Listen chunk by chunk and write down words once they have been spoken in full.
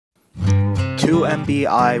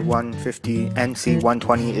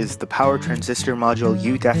2MBI150NC-120 is the power transistor module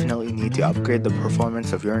you definitely need to upgrade the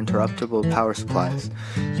performance of your interruptible power supplies,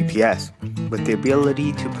 UPS. With the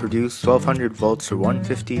ability to produce 1200 volts or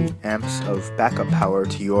 150 amps of backup power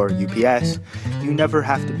to your UPS, you never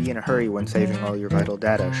have to be in a hurry when saving all your vital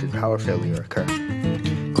data should power failure occur.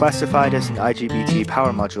 Classified as an IGBT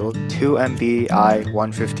power module,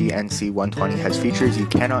 2MBI150NC-120 has features you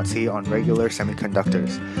cannot see on regular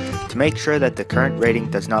semiconductors. To make sure that the current rating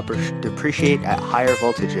does not depreciate at higher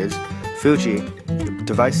voltages, Fuji, the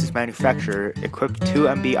device's manufacturer, equipped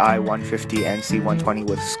 2MBI150NC-120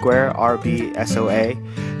 with square RBSOA.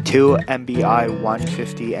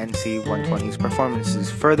 2MBI150NC-120's performance is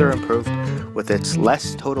further improved with its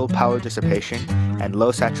less total power dissipation and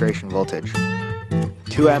low saturation voltage.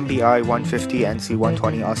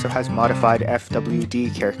 2MBI150NC-120 also has modified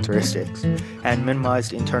FWD characteristics and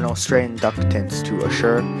minimized internal strain inductance to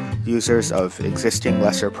assure users of existing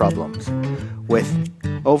lesser problems. With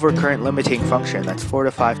overcurrent limiting function that's 4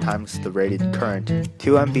 to 5 times the rated current,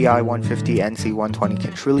 2MBI150NC-120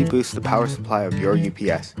 can truly boost the power supply of your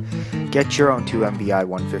UPS. Get your own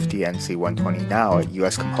 2MBI150NC-120 now at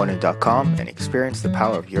uscomponent.com and experience the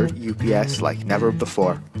power of your UPS like never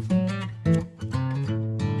before.